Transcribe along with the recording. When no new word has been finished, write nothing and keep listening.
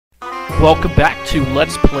Welcome back to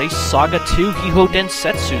Let's Play SaGa 2 Hihou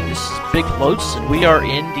Densetsu. This is Big Lotus, and we are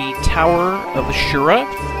in the Tower of Ashura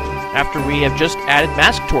after we have just added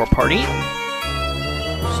Mask to our party.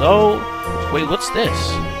 So, wait, what's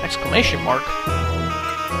this? Exclamation mark.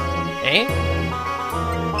 Eh?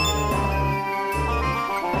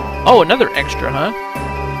 Oh, another extra, huh?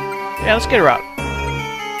 Yeah, let's get her out.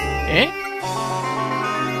 Eh?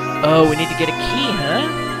 Oh, we need to get a key,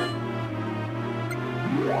 huh?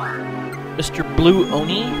 Mr. Blue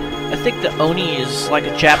Oni? I think the Oni is like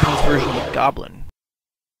a Japanese version of Goblin.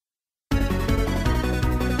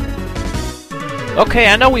 Okay,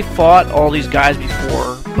 I know we fought all these guys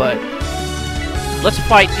before, but let's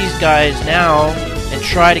fight these guys now and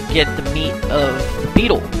try to get the meat of the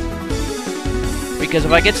beetle. Because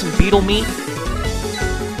if I get some beetle meat,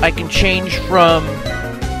 I can change from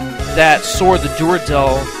that sword, the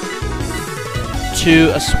Duradel,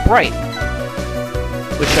 to a sprite,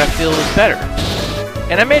 which I feel is better.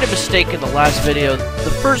 And I made a mistake in the last video.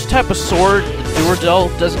 The first type of sword, the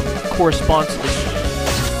Duradel, doesn't correspond to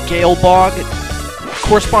the Gale Bog. It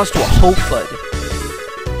corresponds to a Hofud.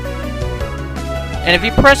 And if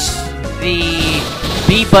you press the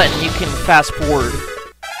B button, you can fast forward.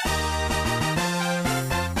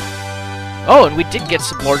 Oh, and we did get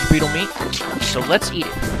some large beetle meat, so let's eat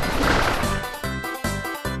it.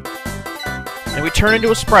 And we turn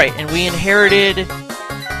into a sprite, and we inherited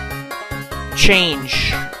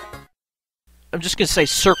change. I'm just gonna say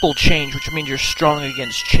circle change, which means you're strong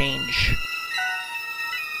against change.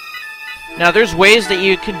 Now, there's ways that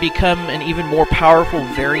you can become an even more powerful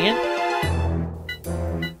variant,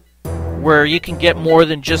 where you can get more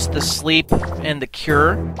than just the sleep and the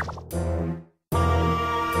cure.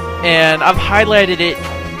 And I've highlighted it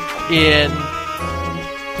in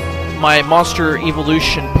my Monster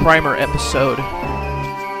Evolution Primer episode.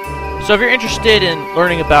 So if you're interested in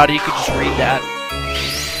learning about it, you could just read that.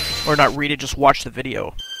 Or not read it, just watch the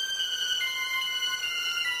video.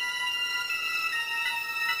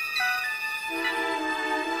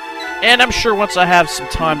 And I'm sure once I have some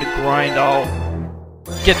time to grind, I'll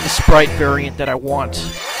get the sprite variant that I want.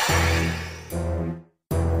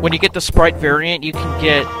 When you get the sprite variant, you can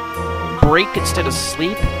get break instead of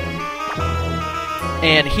sleep,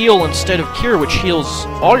 and heal instead of cure, which heals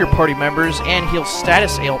all your party members and heals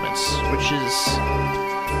status ailments, which is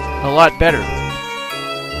a lot better.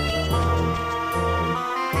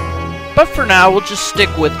 But for now, we'll just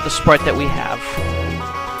stick with the sprite that we have.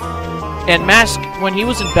 And Mask, when he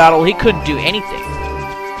was in battle, he couldn't do anything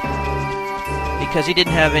because he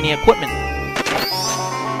didn't have any equipment.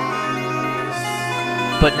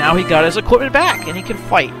 But now he got his equipment back and he can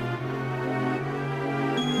fight.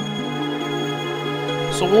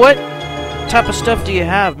 So what type of stuff do you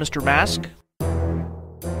have, Mr. Mask?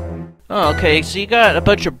 Oh, okay, so you got a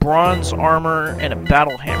bunch of bronze armor and a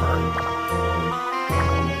battle hammer.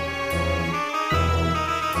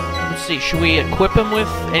 Let's see, should we equip him with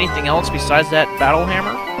anything else besides that battle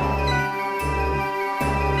hammer?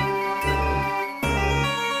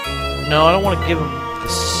 No, I don't want to give him the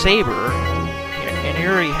saber. And he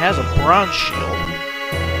already has a bronze shield.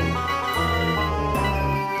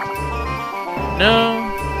 No.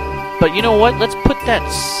 But you know what? Let's put that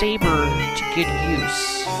saber to good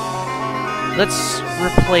use. Let's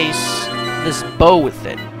replace this bow with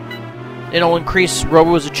it. It'll increase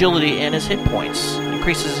Robo's agility and his hit points. It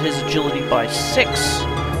increases his agility by 6.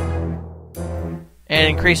 And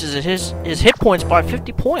increases his hit points by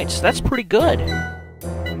 50 points. That's pretty good.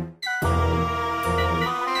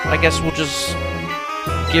 I guess we'll just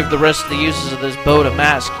give the rest of the uses of this bow to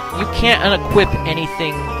Mask. You can't unequip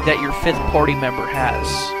anything that your 5th party member has.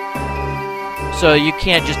 So you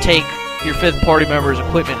can't just take your 5th party member's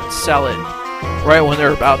equipment and sell it right when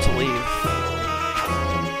they're about to leave.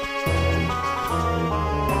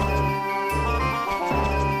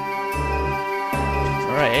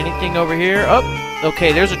 Alright, anything over here? Oh,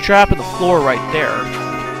 okay, there's a trap in the floor right there.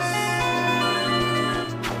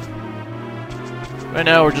 Right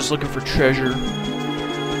now we're just looking for treasure.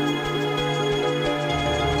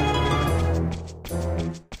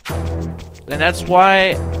 And that's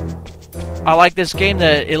why I like this game,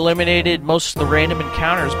 that eliminated most of the random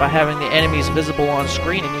encounters by having the enemies visible on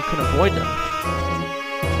screen and you can avoid them.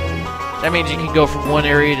 That means you can go from one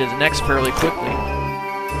area to the next fairly quickly.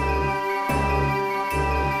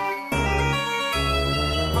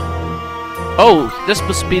 Oh, this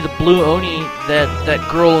must be the Blue Oni that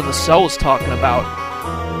girl in the cell was talking about.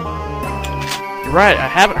 You're right, I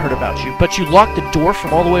haven't heard about you, but you locked the door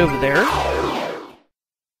from all the way over there?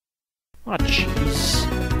 Oh, jeez.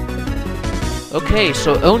 Okay,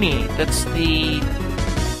 so Oni, that's the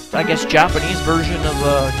I guess, Japanese version of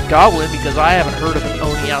Goblin, because I haven't heard of an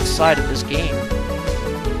Oni outside of this game.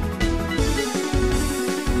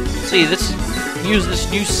 Let's see, let's use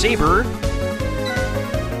this new saber,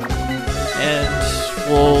 and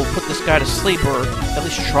we'll put this guy to sleep, or at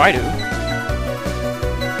least try to.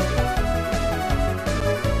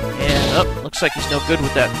 And, oh, looks like he's no good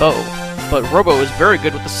with that bow. But Robo is very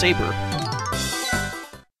good with the saber.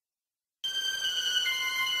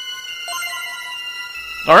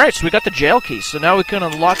 Alright, so we got the jail key, so now we can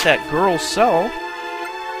unlock that girl's cell.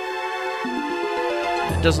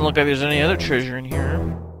 It doesn't look like there's any other treasure in here.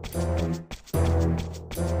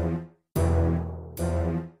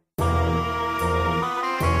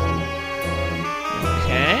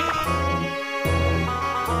 Okay.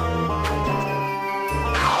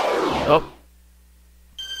 Oh.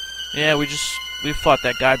 Yeah, we fought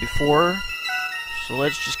that guy before. So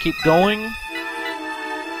let's just keep going.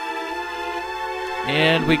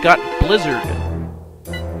 And we got Blizzard,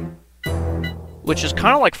 which is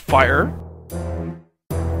kind of like fire,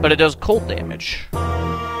 but it does cold damage.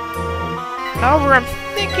 However, I'm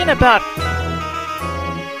thinking about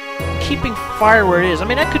keeping fire where it is. I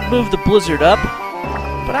mean, I could move the Blizzard up,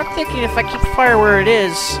 but I'm thinking if I keep fire where it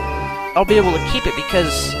is, I'll be able to keep it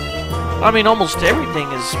because, I mean, almost everything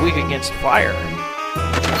is weak against fire.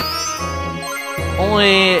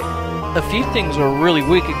 Only a few things are really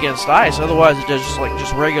weak against ice, otherwise it does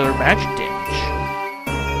just regular magic damage.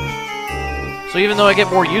 So even though I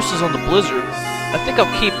get more uses on the Blizzard, I think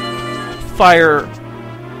I'll keep fire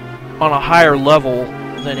on a higher level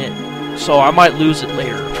than it, so I might lose it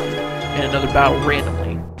later in another battle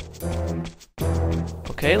randomly.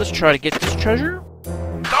 Okay, let's try to get this treasure.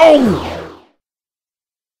 Oh!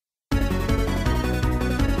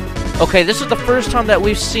 Okay, this is the first time that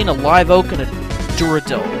we've seen a live oak and a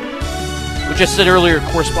Duradel, which I said earlier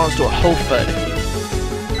corresponds to a Hofud.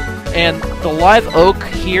 And the live oak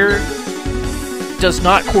here does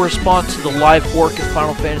not correspond to the live orc in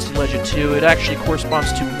Final Fantasy Legend 2. It actually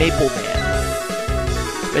corresponds to Maple Man.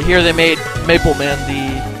 But here they made Maple Man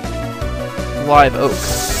the live oak.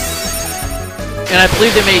 And I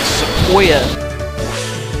believe they made Sequoia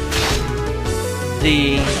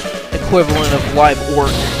the equivalent of live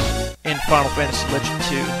orc in Final Fantasy Legend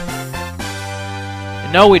 2.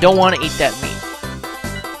 And no, we don't want to eat that meat.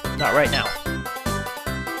 Not right now.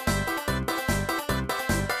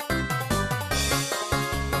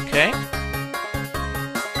 Okay.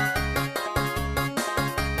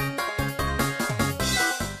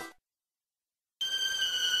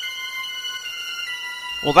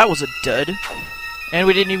 Well, that was a dud. And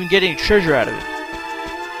we didn't even get any treasure out of it.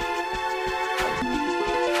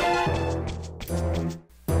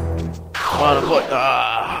 Come on, boy.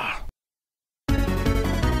 Ah.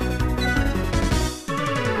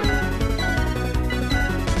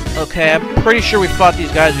 Okay, I'm pretty sure we fought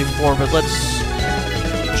these guys before, but let's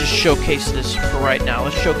just showcase this for right now.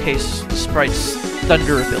 Let's showcase the sprite's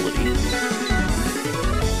thunder ability.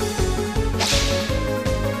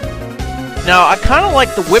 Now, I kind of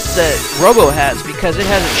like the whip that Robo has because it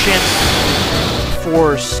has a chance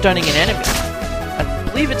for stunning an enemy. I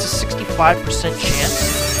believe it's a 65%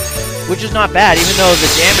 chance, which is not bad, even though the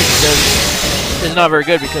damage it does is not very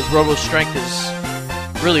good because Robo's strength is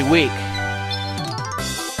really weak.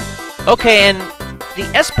 Okay, and the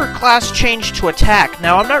Esper class changed to attack.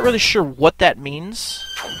 Now, I'm not really sure what that means.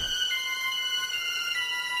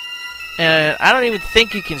 And I don't even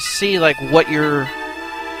think you can see, like, what your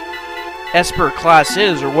Esper class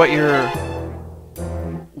is, or what your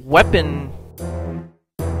weapon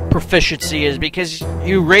proficiency is, because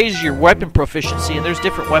you raise your weapon proficiency, and there's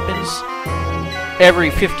different weapons every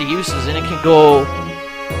 50 uses, and it can go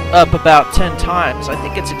up about 10 times. I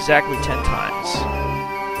think it's exactly 10 times.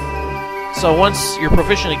 So once your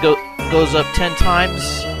proficiency goes up 10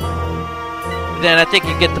 times, then I think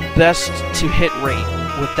you get the best to-hit rate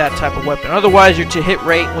with that type of weapon. Otherwise, your to-hit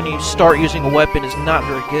rate when you start using a weapon is not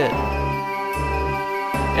very good.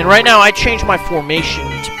 And right now, I changed my formation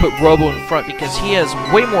to put Robo in front because he has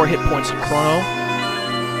way more hit points than Chrono,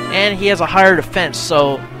 and he has a higher defense,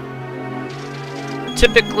 so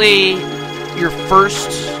typically your first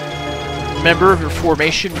member of your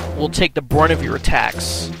formation will take the brunt of your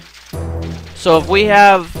attacks. So if we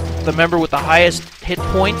have the member with the highest hit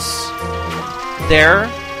points there,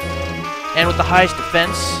 and with the highest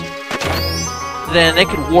defense, then they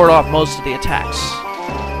can ward off most of the attacks.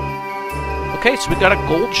 Okay, so we got a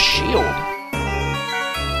gold shield.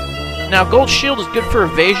 Now, gold shield is good for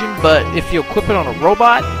evasion, but if you equip it on a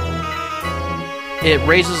robot, it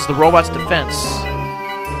raises the robot's defense.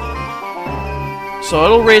 So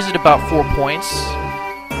it'll raise it about 4 points,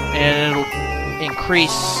 and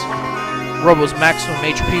increase Robo's maximum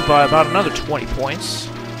HP by about another 20 points.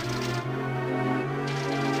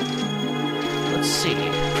 Let's see.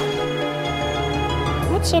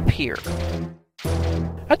 What's up here?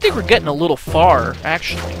 I think we're getting a little far,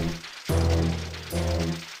 actually.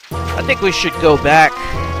 I think we should go back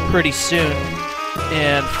pretty soon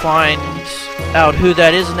and find out who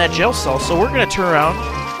that is in that jail cell. So we're going to turn around.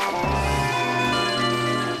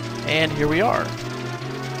 And here we are.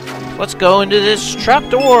 Let's go into this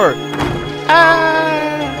trapdoor.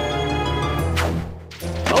 Ah!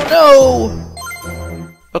 Oh no!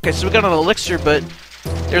 Okay, so we got an elixir, but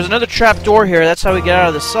there's another trapdoor here. That's how we get out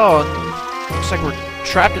of the cell. And looks like we're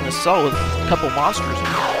trapped in the cell with a couple monsters in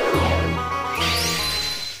here.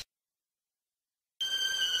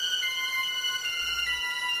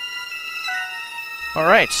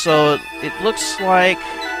 Alright, so it looks like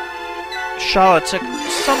Shala took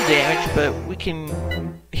some damage, but we can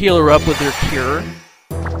heal her up with her cure.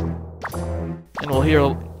 And we'll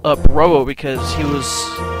heal up Robo because he was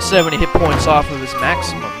 70 hit points off of his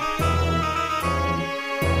maximum.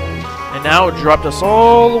 And now it dropped us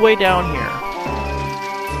all the way down here.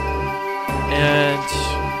 And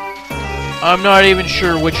I'm not even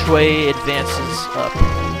sure which way advances up.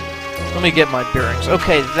 Let me get my bearings.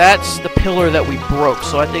 Okay, that's the pillar that we broke,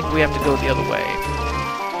 so I think we have to go the other way.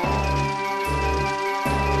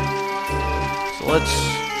 So let's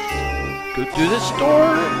go through this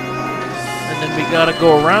door, and then we gotta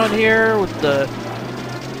go around here with the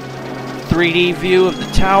 3D view of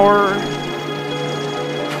the tower.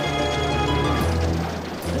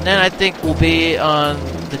 And then I think we'll be on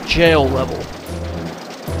the jail level.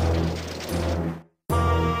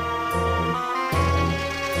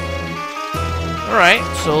 Alright,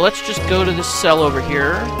 so let's just go to this cell over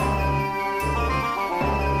here.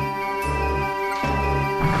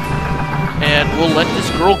 And we'll let this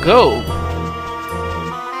girl go.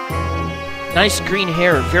 Nice green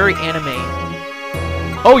hair, very anime.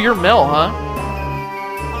 Oh, you're Mel, huh?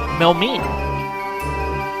 Mel Mean.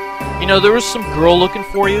 You know, there was some girl looking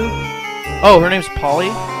for you. Oh, her name's Polly?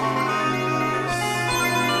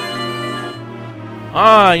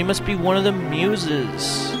 Ah, you must be one of the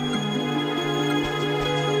muses.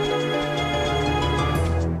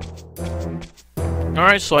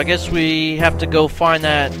 Alright, so I guess we have to go find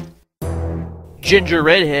that ginger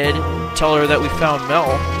redhead and tell her that we found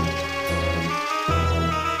Mel.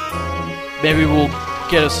 Maybe we'll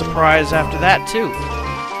get a surprise after that, too.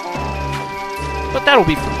 But that'll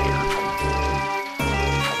be for later.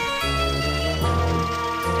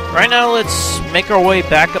 Right now, let's make our way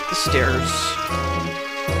back up the stairs.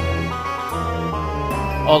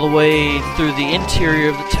 All the way through the interior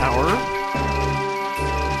of the tower.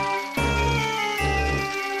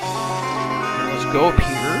 Go up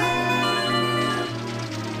here.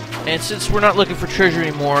 And since we're not looking for treasure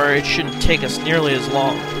anymore, it shouldn't take us nearly as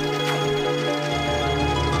long.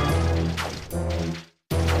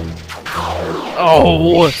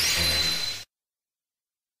 Oh!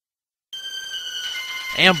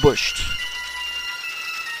 Ambushed.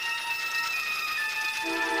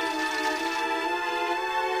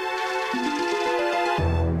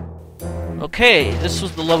 Okay, this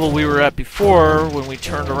was the level we were at before when we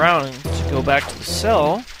turned around to go back to the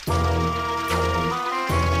cell. So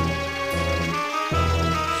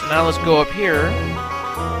now let's go up here.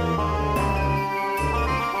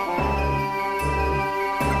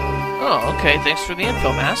 Oh, okay, thanks for the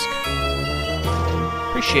info mask.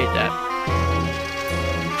 Appreciate that.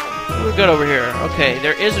 What do we got over here? Okay,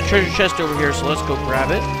 there is a treasure chest over here, so let's go grab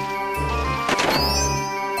it.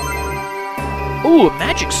 Ooh, a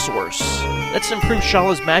magic source. Let's improve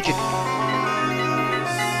Shala's magic.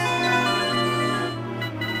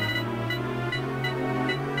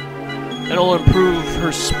 It'll improve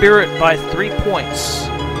her spirit by 3 points.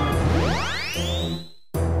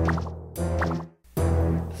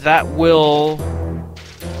 That will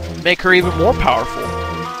make her even more powerful.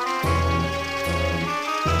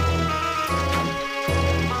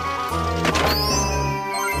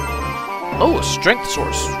 Oh, a strength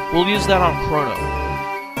source. We'll use that on Chrono.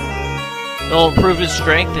 It'll improve his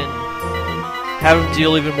strength and have him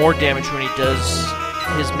deal even more damage when he does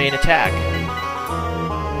his main attack.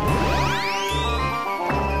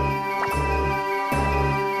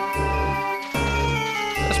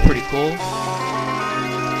 That's pretty cool.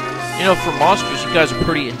 You know, for monsters, you guys are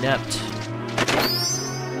pretty inept.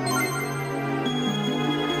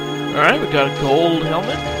 Alright, we got a gold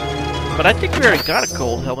helmet. But I think we already got a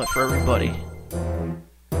gold helmet for everybody.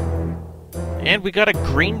 And we got a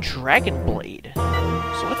green dragon blade.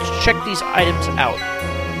 So let's check these items out.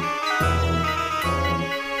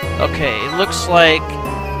 Okay, it looks like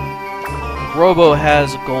Robo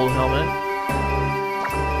has a gold helmet.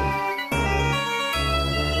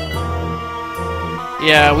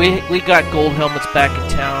 Yeah, we got gold helmets back in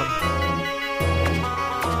town.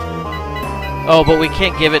 Oh, but we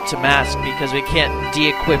can't give it to Mask because we can't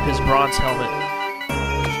de-equip his bronze helmet.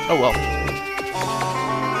 Oh well.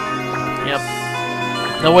 Yep.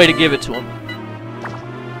 No way to give it to him.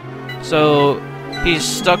 So, he's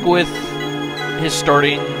stuck with his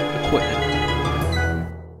starting equipment.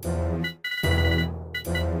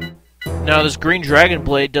 Now, this green dragon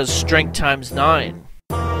blade does strength times 9.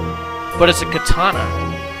 But it's a katana.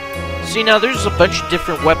 See, now there's a bunch of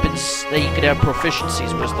different weapons that you could have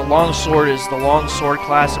proficiencies with. The longsword is the longsword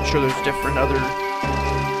class. I'm sure there's different other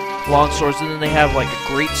longswords. And then they have like a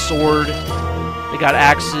great sword. They got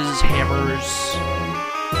axes, hammers.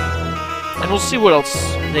 And we'll see what else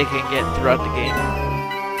they can get throughout the game.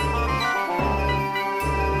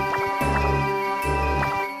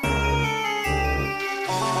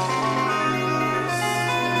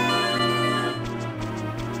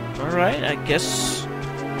 Alright, I guess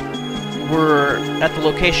we're at the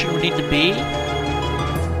location we need to be.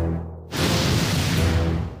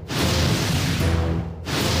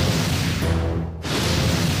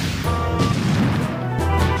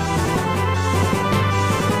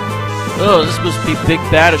 Oh, this must be Big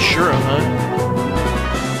Bad Ashura, huh?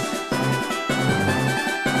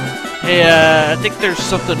 Hey, I think there's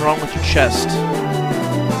something wrong with your chest.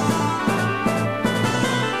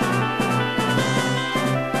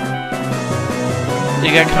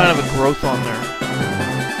 You got kind of a growth on there.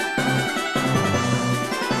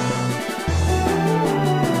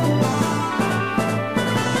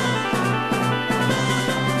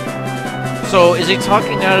 So, is he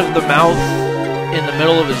talking out of the mouth in the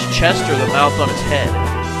middle of his chest or the mouth on his head?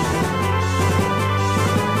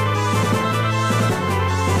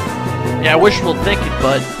 Yeah, wishful thinking,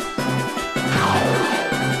 bud.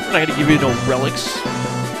 I'm not gonna give you no relics.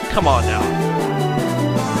 Come on now.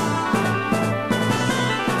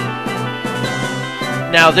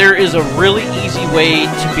 Now, there is a really easy way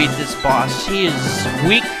to beat this boss. He is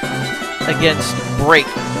weak against Break,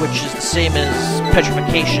 which is the same as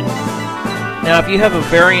Petrification. Now, if you have a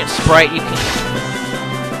variant sprite, you can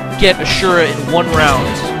get Ashura in one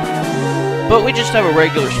round. But we just have a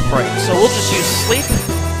regular sprite, so we'll just use Sleep.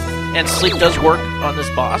 And Sleep does work on this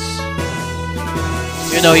boss,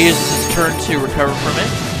 even though he uses his turn to recover from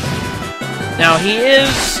it. Now, he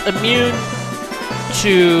is immune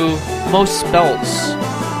to most spells.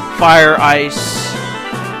 Fire, ice,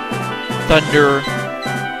 thunder.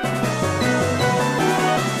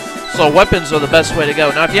 So weapons are the best way to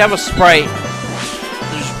go. Now if you have a sprite,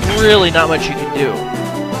 there's really not much you can do.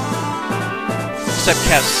 Except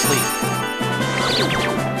cast Sleep.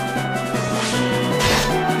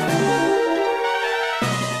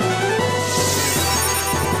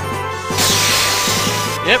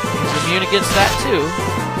 Yep, he's immune against that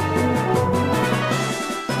too.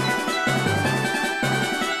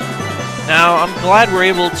 Now, I'm glad we're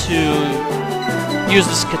able to use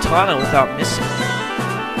this katana without missing,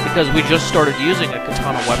 because we just started using a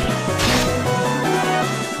katana weapon.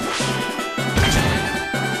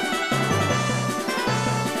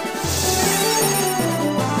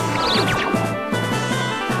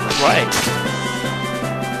 Right.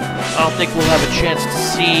 I don't think we'll have a chance to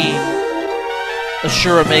see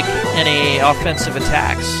Ashura make any offensive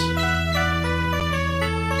attacks.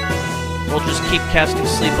 We'll just keep casting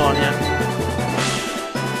Sleep on him.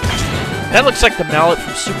 That looks like the mallet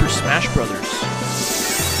from Super Smash Brothers.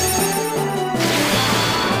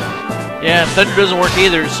 Yeah, Thunder doesn't work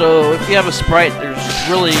either, so if you have a sprite, there's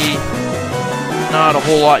really not a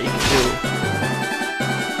whole lot you can do.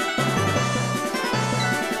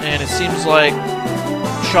 And it seems like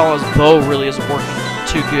Shala's bow really isn't working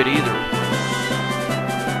too good either.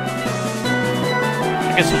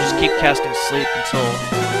 I guess we'll just keep casting Sleep until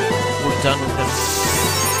we're done with him.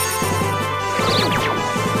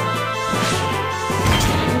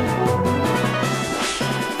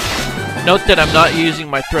 Note that I'm not using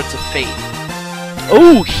my Threats of Fate.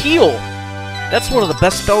 Oh, Heal! That's one of the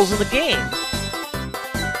best spells in the game.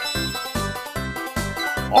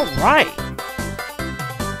 Alright.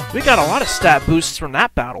 We got a lot of stat boosts from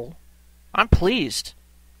that battle. I'm pleased.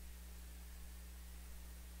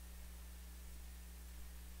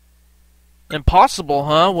 Impossible,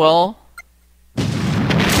 huh? Well,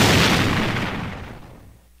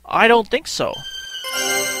 I don't think so.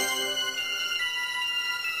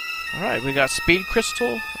 Alright, we got Speed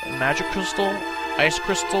Crystal, Magic Crystal, Ice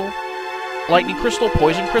Crystal, Lightning Crystal,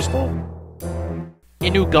 Poison Crystal,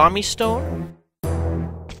 Inugami Stone.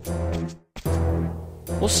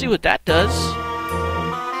 We'll see what that does.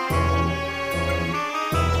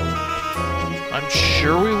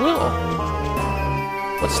 Sure we will.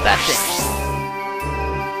 What's that thing?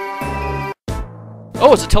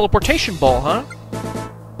 Oh, it's a teleportation ball, huh?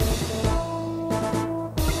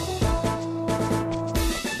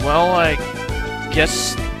 Well, I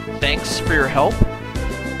guess thanks for your help.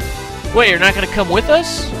 Wait, you're not gonna come with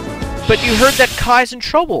us? But you heard that Kai's in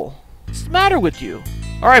trouble. What's the matter with you?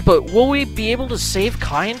 Alright, but will we be able to save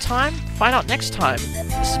Kai in time? Find out next time.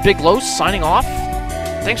 This is Big Los signing off.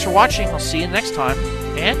 Thanks for watching. I'll see you next time.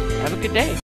 And have a good day.